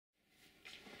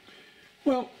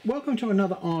Well, welcome to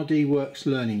another RDWorks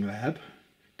Learning Lab.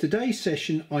 Today's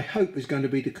session I hope is going to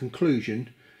be the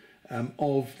conclusion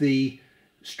of the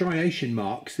striation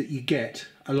marks that you get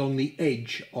along the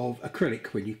edge of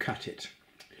acrylic when you cut it.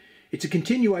 It's a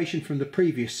continuation from the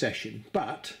previous session,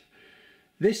 but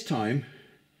this time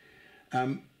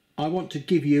I want to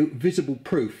give you visible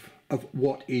proof of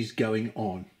what is going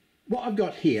on. What I've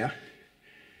got here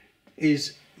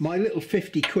is my little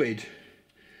 50 quid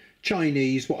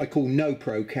Chinese, what I call no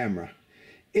pro camera.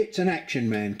 It's an action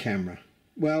man camera.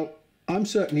 Well, I'm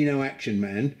certainly no action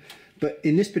man, but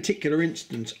in this particular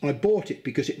instance I bought it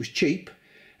because it was cheap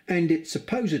and it's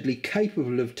supposedly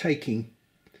capable of taking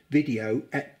video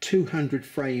at 200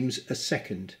 frames a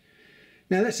second.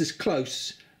 Now that's as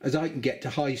close as I can get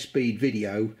to high-speed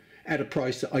video at a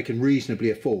price that I can reasonably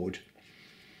afford.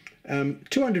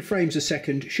 200 frames a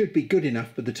second should be good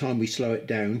enough by the time we slow it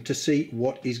down to see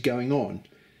what is going on.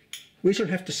 We shall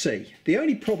have to see. The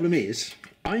only problem is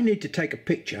I need to take a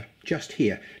picture just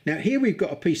here. Now here we've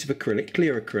got a piece of acrylic,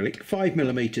 clear acrylic,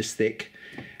 5mm thick,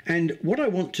 and what I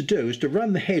want to do is to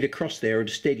run the head across there at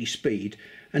a steady speed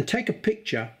and take a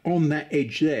picture on that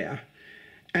edge there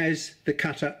as the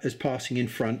cutter is passing in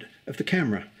front of the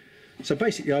camera. So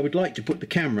basically I would like to put the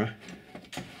camera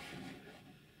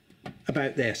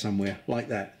about there somewhere, like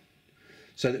that,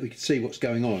 so that we can see what's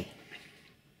going on.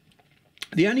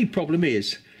 The only problem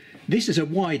is this is a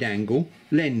wide angle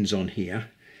lens on here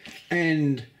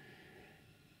and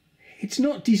it's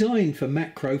not designed for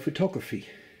macro photography.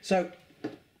 So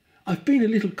I've been a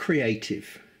little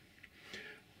creative.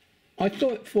 I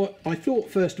thought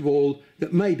first of all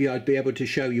that maybe I'd be able to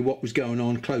show you what was going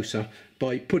on closer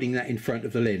by putting that in front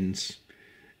of the lens.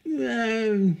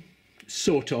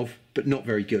 Sort of, but not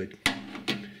very good.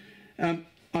 I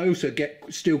also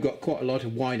still got quite a lot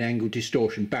of wide angle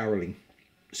distortion barreling.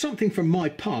 Something from my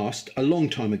past a long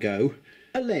time ago,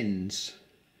 a lens.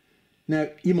 Now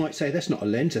you might say that's not a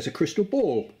lens, that's a crystal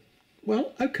ball.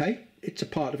 Well, okay, it's a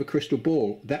part of a crystal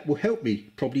ball. That will help me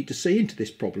probably to see into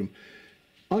this problem.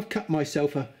 I've cut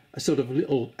myself a sort of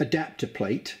little adapter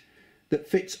plate that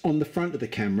fits on the front of the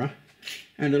camera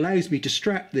and allows me to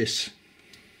strap this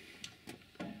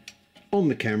on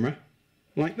the camera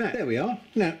like that. There we are.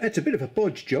 Now that's a bit of a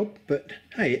bodge job, but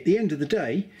hey, at the end of the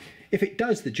day, if it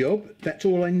does the job, that's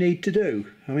all I need to do.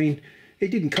 I mean, it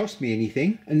didn't cost me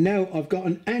anything, and now I've got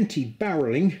an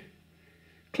anti-barreling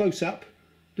close-up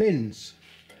lens.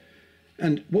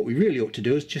 And what we really ought to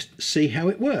do is just see how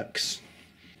it works.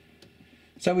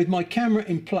 So with my camera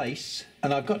in place,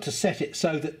 and I've got to set it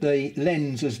so that the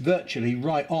lens is virtually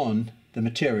right on the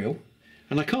material,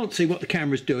 and I can't see what the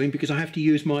camera's doing because I have to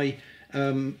use my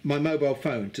my mobile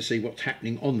phone to see what's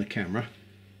happening on the camera.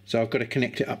 So I've got to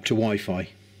connect it up to Wi-Fi.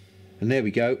 And there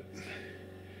we go,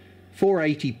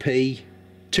 480p,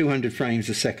 200 frames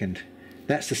a second.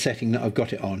 That's the setting that I've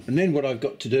got it on. And then what I've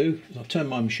got to do is I'll turn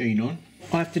my machine on.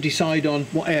 I have to decide on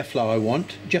what airflow I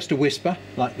want. Just a whisper,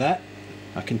 like that.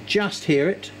 I can just hear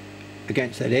it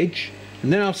against that edge.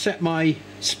 And then I'll set my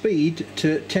speed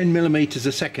to 10mm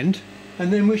a second.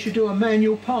 And then we should do a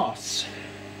manual pass.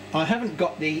 I haven't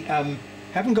got the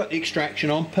extraction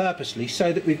on purposely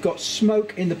so that we've got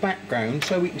smoke in the background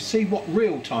so we can see what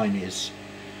real time is.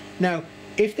 Now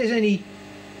if there's any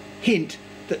hint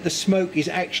that the smoke is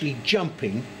actually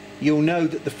jumping, you'll know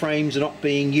that the frames are not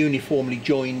being uniformly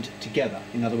joined together.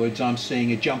 In other words, I'm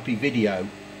seeing a jumpy video.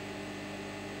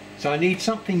 So I need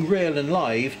something real and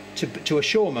live to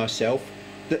assure myself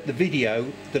that the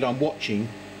video that I'm watching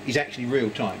is actually real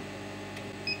time.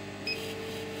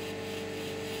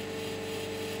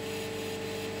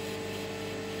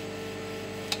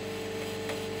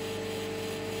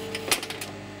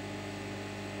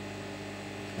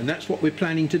 And that's what we're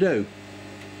planning to do.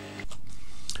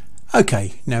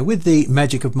 Okay, now with the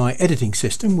magic of my editing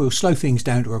system, we'll slow things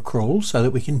down to a crawl so that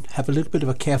we can have a little bit of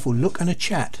a careful look and a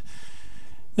chat.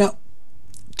 Now,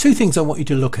 two things I want you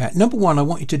to look at. Number one, I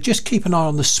want you to just keep an eye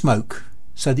on the smoke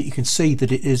so that you can see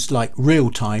that it is like real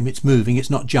time, it's moving,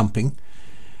 it's not jumping.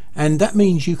 And that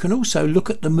means you can also look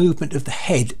at the movement of the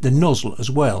head, the nozzle,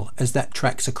 as well as that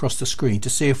tracks across the screen to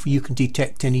see if you can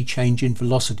detect any change in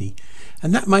velocity.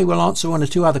 And that may well answer one or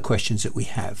two other questions that we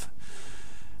have.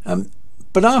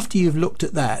 But after you've looked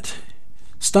at that,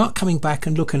 start coming back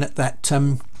and looking at that.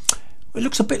 It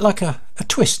looks a bit like a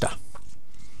twister.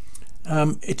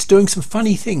 It's doing some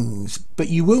funny things, but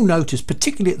you will notice,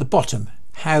 particularly at the bottom,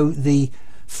 how the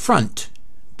front,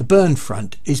 the burn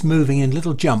front, is moving in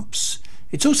little jumps.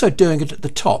 It's also doing it at the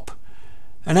top,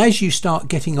 and as you start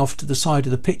getting off to the side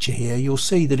of the picture here, you'll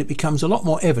see that it becomes a lot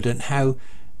more evident how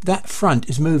that front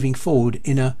is moving forward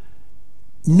in a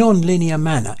non-linear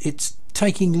manner. It's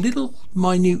taking little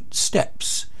minute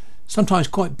steps, sometimes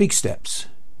quite big steps.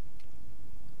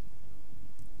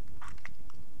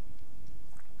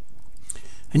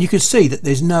 And you can see that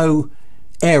there's no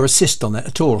air assist on that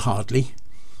at all, hardly.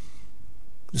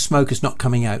 The smoke is not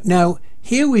coming out. Now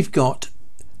here we've got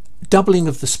doubling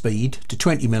of the speed to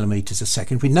 20 millimeters a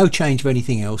second with no change of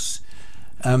anything else.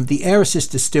 The air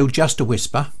assist is still just a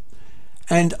whisper,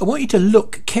 and I want you to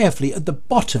look carefully at the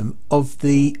bottom of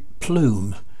the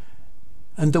plume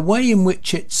and the way in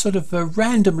which it's sort of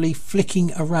randomly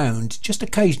flicking around. Just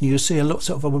occasionally you'll see a lot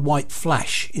sort of a white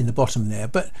flash in the bottom there,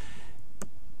 but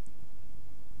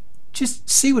just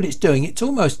see what it's doing. It's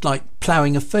almost like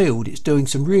ploughing a field. It's doing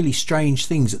some really strange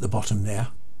things at the bottom there.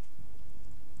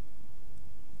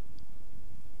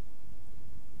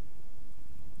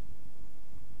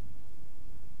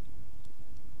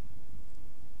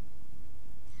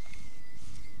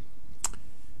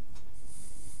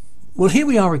 Well, here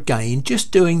we are again,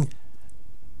 just doing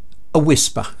a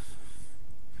whisper.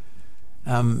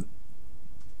 And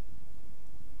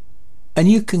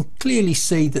you can clearly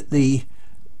see that the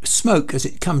smoke as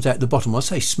it comes out the bottom, I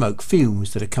say smoke,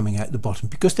 fumes that are coming out the bottom,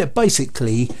 because they're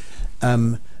basically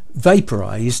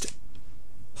vaporized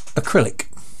acrylic.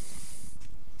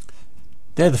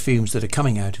 They're the fumes that are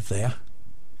coming out of there.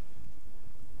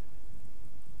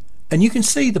 And you can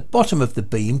see the bottom of the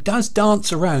beam does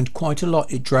dance around quite a lot.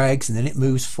 It drags and then it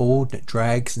moves forward, and it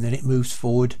drags and then it moves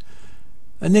forward,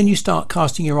 and then you start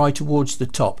casting your eye towards the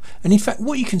top. And in fact,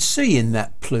 what you can see in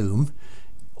that plume,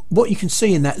 what you can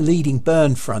see in that leading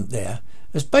burn front there,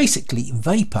 is basically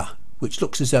vapor, which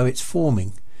looks as though it's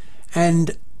forming.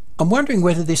 And I'm wondering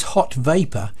whether this hot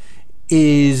vapor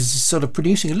is sort of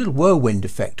producing a little whirlwind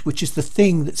effect, which is the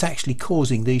thing that's actually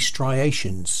causing these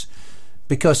striations,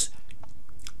 because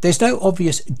there's no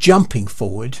obvious jumping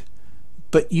forward,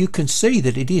 but you can see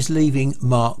that it is leaving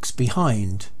marks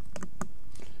behind.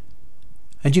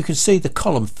 And you can see the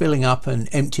column filling up and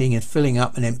emptying and filling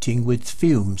up and emptying with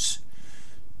fumes.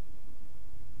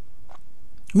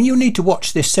 I mean, you'll need to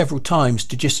watch this several times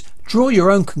to just draw your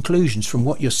own conclusions from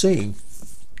what you're seeing.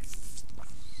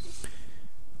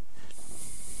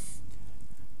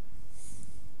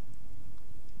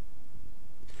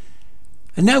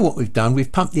 And now what we've done,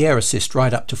 we've pumped the air assist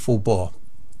right up to full bore.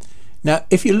 Now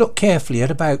if you look carefully at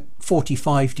about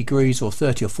 45 degrees or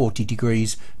 30 or 40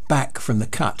 degrees back from the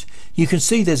cut, you can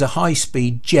see there's a high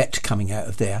speed jet coming out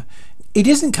of there. It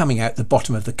isn't coming out the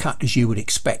bottom of the cut as you would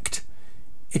expect.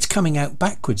 It's coming out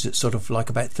backwards at sort of like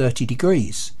about 30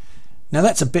 degrees. Now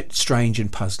that's a bit strange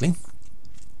and puzzling.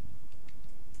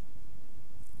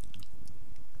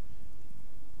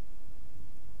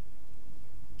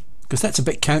 Because that's a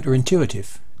bit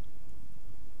counterintuitive.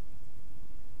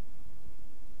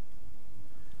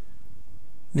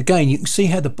 And again, you can see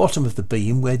how the bottom of the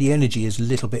beam, where the energy is a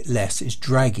little bit less, is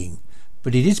dragging,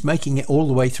 but it is making it all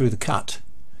the way through the cut.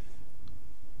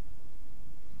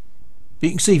 But you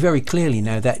can see very clearly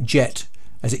now that jet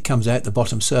as it comes out the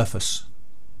bottom surface.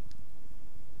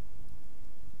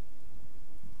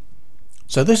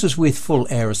 So this is with full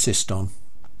air assist on.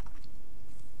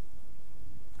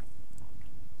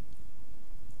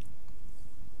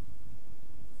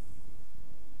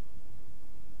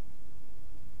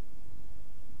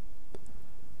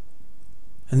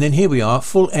 And then here we are,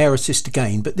 full air assist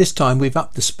again, but this time we've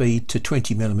upped the speed to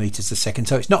 20 millimeters a second,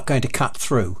 so it's not going to cut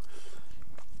through.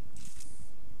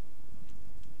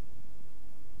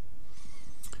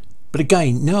 But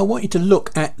again, now I want you to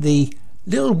look at the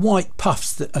little white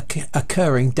puffs that are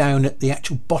occurring down at the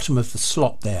actual bottom of the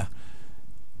slot there.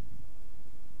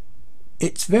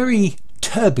 It's very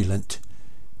turbulent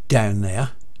down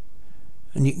there,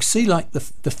 and you can see like the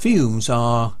fumes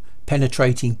are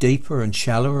penetrating deeper and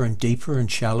shallower and deeper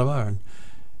and shallower, and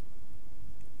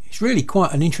it's really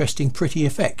quite an interesting, pretty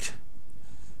effect,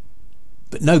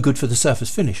 but no good for the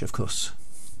surface finish, of course.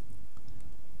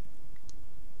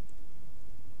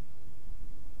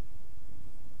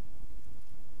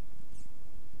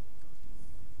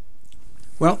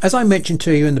 Well, as I mentioned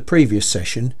to you in the previous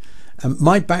session,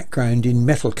 my background in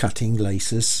metal cutting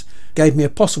lasers gave me a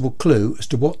possible clue as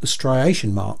to what the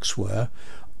striation marks were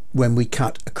when we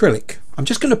cut acrylic. I'm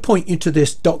just going to point you to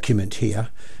this document here,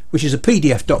 which is a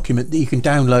PDF document that you can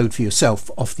download for yourself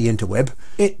off the interweb.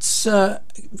 It's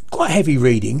quite heavy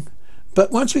reading, but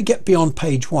once we get beyond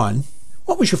page 1,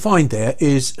 what we should find there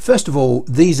is, first of all,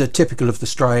 these are typical of the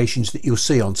striations that you'll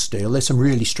see on steel. There's some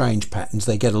really strange patterns.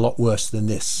 They get a lot worse than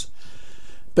this.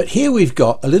 But here we've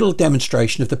got a little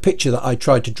demonstration of the picture that I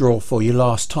tried to draw for you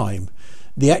last time,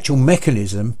 the actual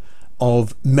mechanism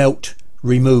of melt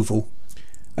removal.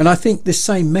 And I think this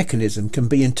same mechanism can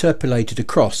be interpolated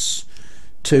across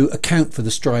to account for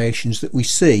the striations that we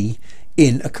see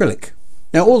in acrylic.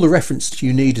 Now all the reference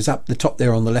you need is up the top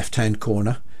there on the left hand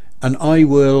corner, and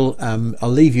I'll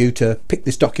leave you to pick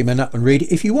this document up and read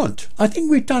it if you want. I think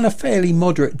we've done a fairly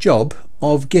moderate job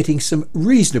of getting some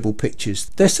reasonable pictures.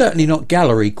 They're certainly not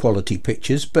gallery quality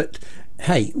pictures, but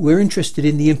hey, we're interested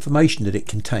in the information that it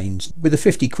contains. With a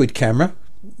 50 quid camera,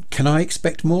 can I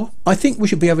expect more? I think we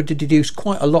should be able to deduce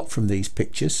quite a lot from these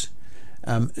pictures,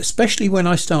 especially when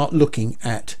I start looking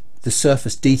at the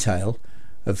surface detail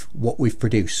of what we've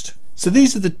produced. So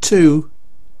these are the two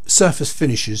surface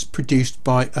finishes produced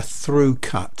by a through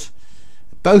cut,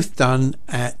 both done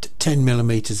at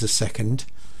 10mm a second.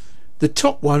 The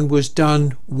top one was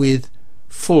done with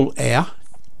full air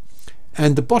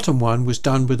and the bottom one was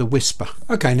done with a whisper.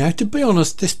 Okay, now to be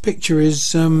honest, this picture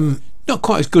is not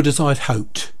quite as good as I'd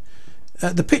hoped.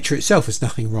 The picture itself is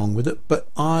nothing wrong with it, but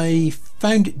I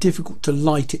found it difficult to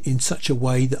light it in such a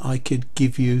way that I could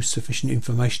give you sufficient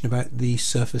information about the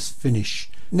surface finish.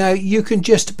 Now you can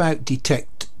just about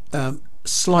detect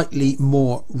slightly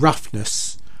more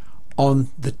roughness on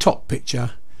the top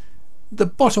picture. The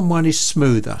bottom one is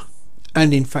smoother,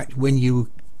 and in fact when you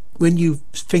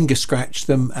finger scratch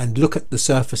them and look at the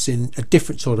surface in a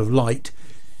different sort of light,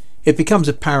 it becomes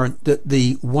apparent that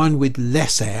the one with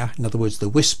less air, in other words the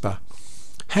whisper,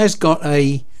 has got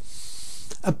a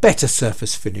better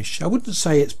surface finish. I wouldn't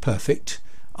say it's perfect.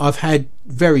 I've had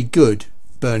very good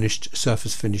burnished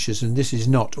surface finishes and this is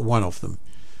not one of them,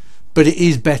 but it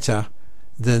is better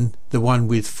than the one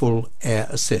with full air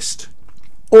assist.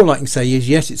 All I can say is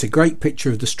yes, it's a great picture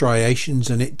of the striations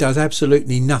and it does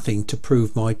absolutely nothing to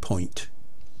prove my point.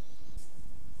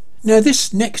 Now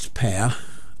this next pair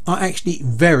are actually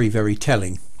very, very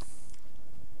telling.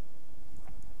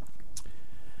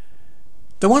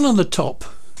 The one on the top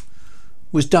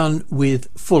was done with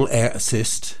full air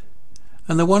assist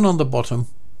and the one on the bottom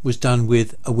was done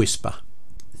with a whisper.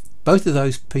 Both of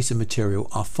those pieces of material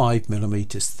are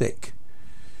 5mm thick.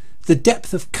 The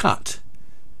depth of cut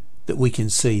that we can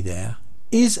see there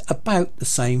is about the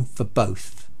same for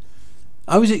both.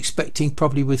 I was expecting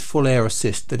probably with full air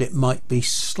assist that it might be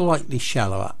slightly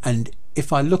shallower, and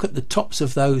if I look at the tops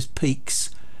of those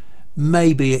peaks,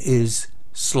 maybe it is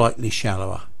slightly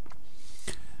shallower.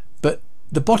 But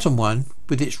the bottom one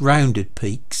with its rounded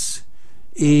peaks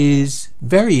is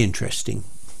very interesting.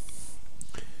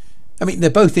 I mean,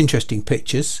 they're both interesting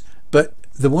pictures, but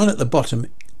the one at the bottom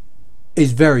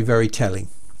is very, very telling.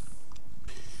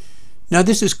 Now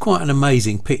this is quite an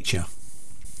amazing picture.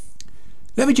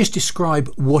 Let me just describe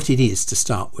what it is to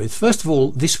start with. First of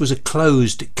all, this was a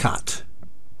closed cut,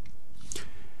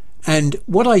 and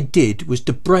what I did was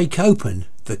to break open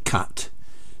the cut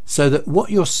so that what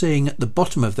you're seeing at the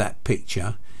bottom of that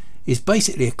picture is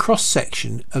basically a cross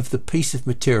section of the piece of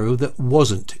material that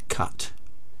wasn't cut.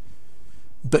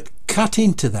 But cut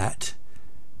into that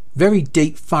very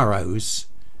deep furrows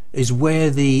is where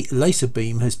the laser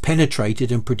beam has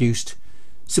penetrated and produced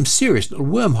some serious little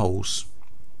wormholes.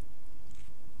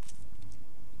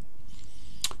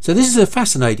 So this is a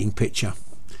fascinating picture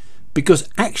because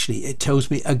actually it tells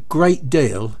me a great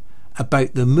deal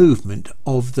about the movement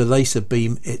of the laser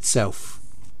beam itself.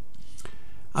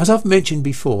 As I've mentioned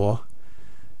before,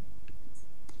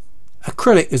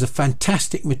 acrylic is a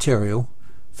fantastic material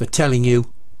for telling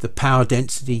you the power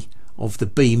density of the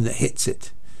beam that hits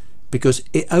it, because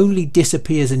it only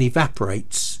disappears and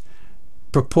evaporates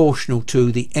proportional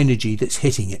to the energy that's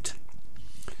hitting it.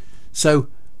 So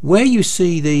where you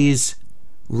see these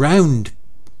round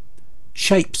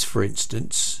shapes, for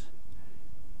instance,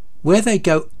 where they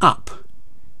go up,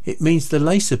 it means the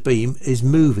laser beam is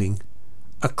moving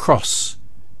across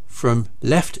from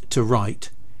left to right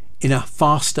in a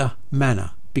faster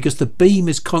manner because the beam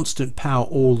is constant power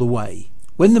all the way.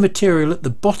 When the material at the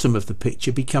bottom of the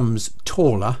picture becomes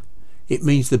taller, it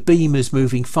means the beam is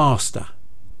moving faster.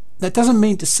 That doesn't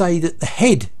mean to say that the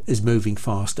head is moving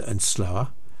faster and slower.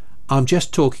 I'm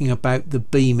just talking about the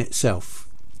beam itself.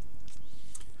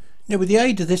 Now, with the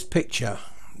aid of this picture,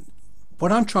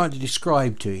 what I'm trying to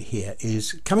describe to you here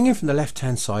is, coming in from the left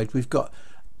hand side, we've got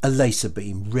a laser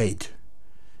beam, red.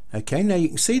 Okay, now you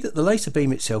can see that the laser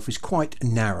beam itself is quite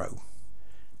narrow.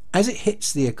 As it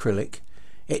hits the acrylic,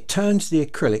 it turns the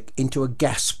acrylic into a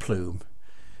gas plume.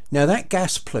 Now that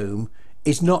gas plume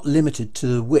is not limited to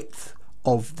the width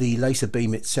of the laser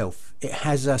beam itself. It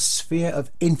has a sphere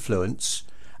of influence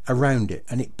around it,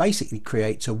 and it basically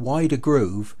creates a wider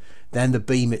groove than the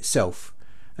beam itself,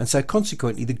 and so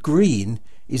consequently the green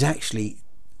is actually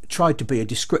tried to be a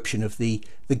description of the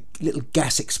little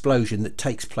gas explosion that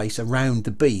takes place around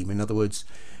the beam. In other words,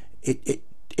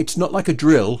 it's not like a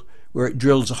drill where it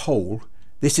drills a hole.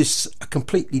 This is a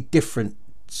completely different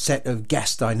set of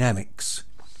gas dynamics.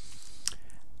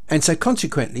 And so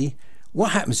consequently,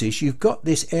 what happens is you've got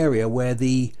this area where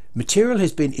the material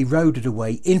has been eroded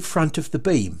away in front of the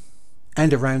beam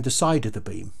and around the side of the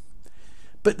beam.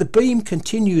 But the beam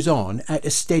continues on at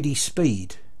a steady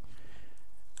speed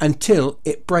until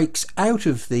it breaks out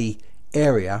of the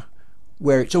area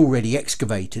where it's already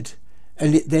excavated,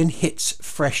 and it then hits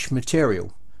fresh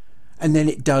material. And then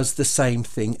it does the same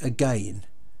thing again.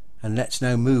 And let's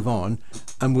now move on,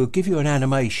 and we'll give you an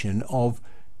animation of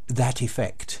that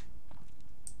effect.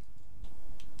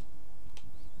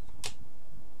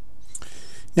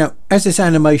 Now, as this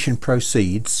animation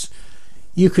proceeds,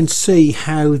 you can see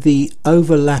how the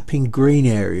overlapping green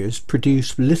areas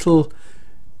produce little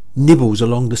nibbles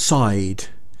along the side,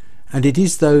 and it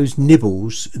is those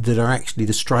nibbles that are actually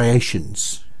the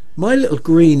striations. My little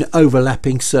green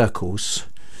overlapping circles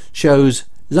shows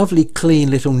lovely clean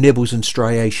little nibbles and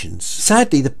striations.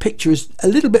 Sadly, the picture is a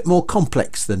little bit more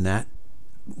complex than that.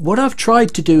 What I've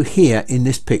tried to do here in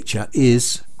this picture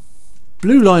is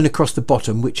blue line across the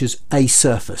bottom, which is a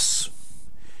surface.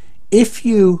 If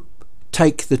you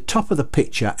take the top of the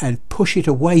picture and push it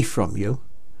away from you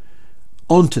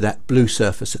onto that blue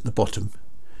surface at the bottom,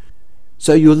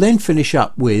 so you'll then finish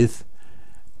up with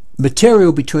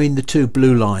material between the two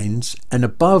blue lines, and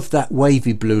above that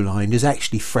wavy blue line is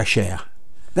actually fresh air.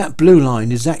 That blue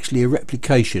line is actually a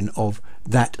replication of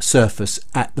that surface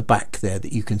at the back there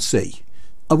that you can see.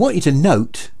 I want you to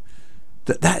note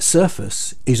that that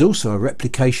surface is also a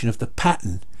replication of the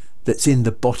pattern that's in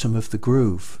the bottom of the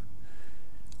groove.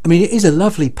 I mean, it is a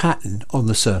lovely pattern on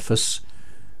the surface,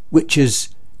 which is,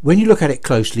 when you look at it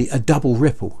closely, a double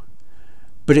ripple.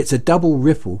 But it's a double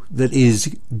ripple that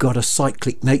is got a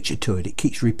cyclic nature to it. It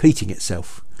keeps repeating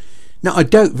itself. Now, I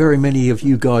doubt very many of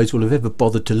you guys will have ever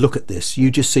bothered to look at this. You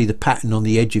just see the pattern on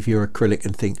the edge of your acrylic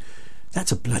and think,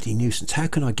 that's a bloody nuisance. How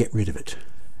can I get rid of it?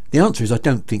 The answer is, I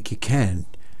don't think you can.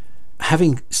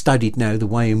 Having studied now the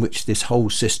way in which this whole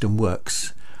system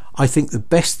works, I think the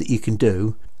best that you can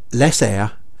do, less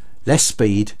air, less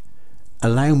speed,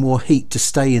 allow more heat to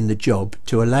stay in the job,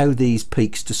 to allow these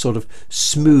peaks to sort of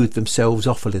smooth themselves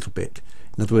off a little bit.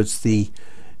 In other words, the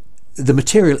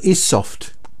material is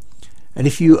soft, and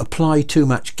if you apply too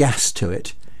much gas to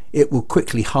it, it will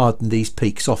quickly harden these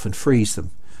peaks off and freeze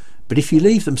them. But if you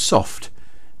leave them soft,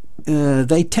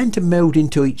 they tend to meld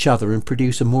into each other and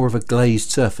produce a more of a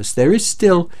glazed surface. There is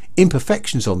still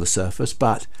imperfections on the surface,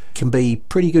 but can be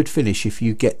pretty good finish if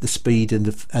you get the speed and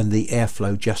the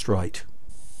airflow just right.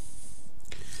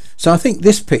 So I think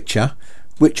this picture,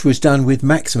 which was done with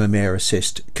maximum air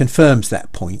assist, confirms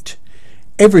that point.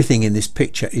 Everything in this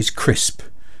picture is crisp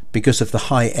because of the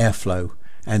high airflow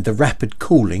and the rapid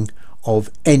cooling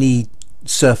of any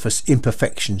surface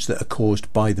imperfections that are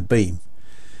caused by the beam.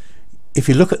 If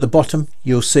you look at the bottom,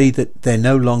 you'll see that they're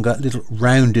no longer little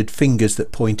rounded fingers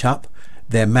that point up.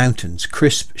 They're mountains,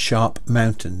 crisp, sharp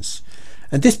mountains.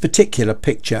 And this particular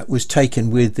picture was taken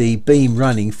with the beam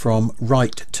running from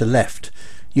right to left.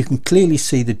 You can clearly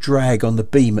see the drag on the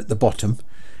beam at the bottom,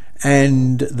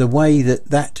 and the way that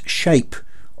that shape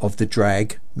of the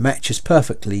drag matches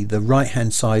perfectly the right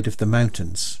hand side of the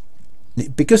mountains.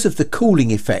 Because of the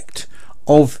cooling effect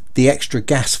of the extra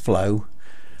gas flow,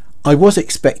 I was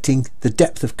expecting the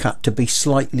depth of cut to be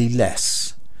slightly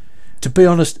less. To be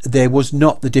honest, there was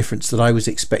not the difference that I was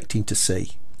expecting to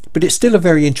see. But it's still a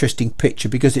very interesting picture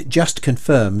because it just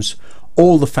confirms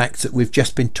all the facts that we've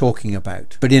just been talking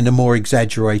about, but in a more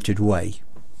exaggerated way.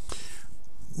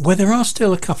 Well, there are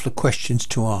still a couple of questions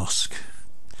to ask.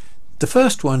 The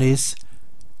first one is,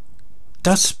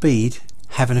 does speed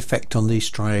have an effect on these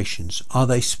striations? Are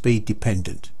they speed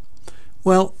dependent?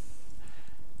 Well,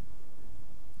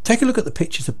 take a look at the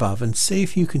pictures above and see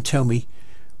if you can tell me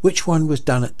which one was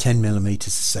done at 10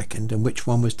 millimeters a second and which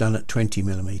one was done at 20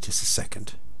 millimeters a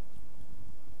second.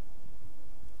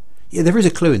 Yeah, there is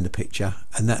a clue in the picture,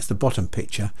 and that's the bottom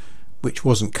picture, which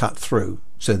wasn't cut through,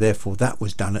 so therefore that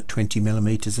was done at 20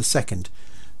 millimeters a second.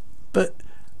 But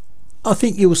I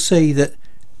think you'll see that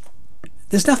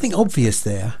there's nothing obvious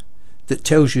there that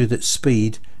tells you that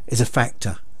speed is a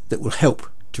factor that will help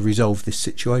to resolve this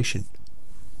situation.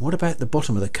 What about the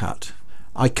bottom of the cut?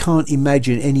 I can't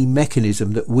imagine any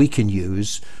mechanism that we can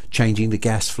use, changing the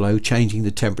gas flow, changing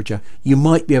the temperature. You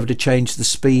might be able to change the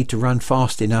speed to run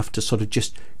fast enough to sort of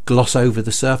just gloss over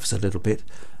the surface a little bit.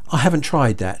 I haven't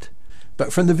tried that,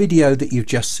 but from the video that you've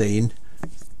just seen,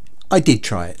 I did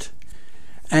try it.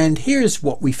 And here's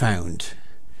what we found.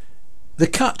 The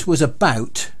cut was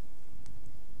about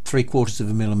 3/4 of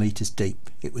a millimeter deep.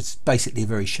 It was basically a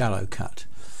very shallow cut.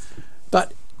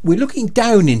 But we're looking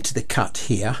down into the cut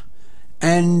here,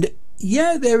 And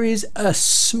yeah, there is a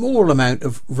small amount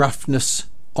of roughness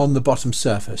on the bottom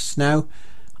surface. Now,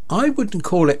 I wouldn't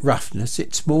call it roughness,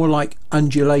 it's more like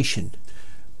undulation.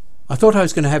 I thought I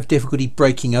was going to have difficulty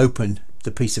breaking open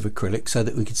the piece of acrylic so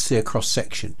that we could see a cross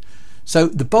section. So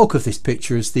the bulk of this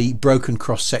picture is the broken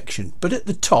cross section, but at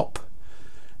the top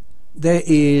there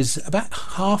is about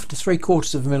 1/2 to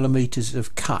 3/4 millimeters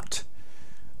of cut,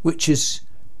 which is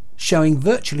showing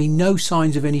virtually no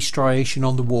signs of any striation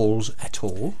on the walls at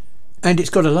all, and it's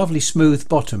got a lovely smooth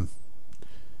bottom.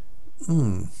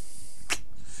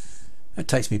 That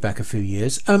takes me back a few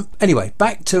years. Anyway,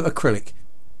 back to acrylic.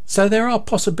 So there are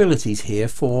possibilities here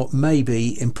for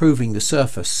maybe improving the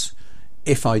surface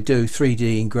if I do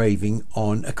 3D engraving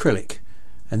on acrylic,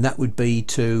 and that would be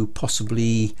to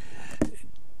possibly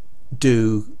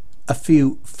do a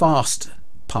few fast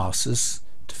passes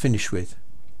to finish with.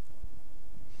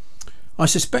 I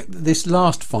suspect that this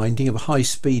last finding of a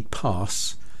high-speed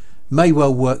pass may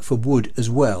well work for wood as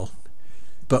well,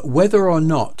 but whether or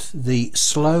not the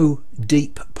slow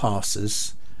deep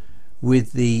passes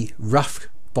with the rough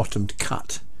bottomed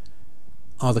cut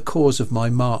are the cause of my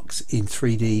marks in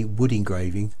 3D wood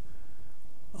engraving,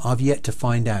 I've yet to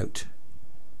find out.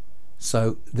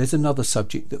 So there's another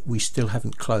subject that we still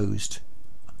haven't closed.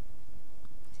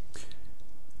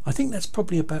 I think that's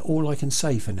probably about all I can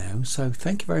say for now, so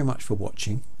thank you very much for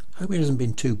watching. Hope it hasn't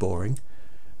been too boring,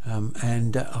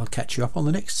 and I'll catch you up on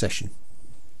the next session.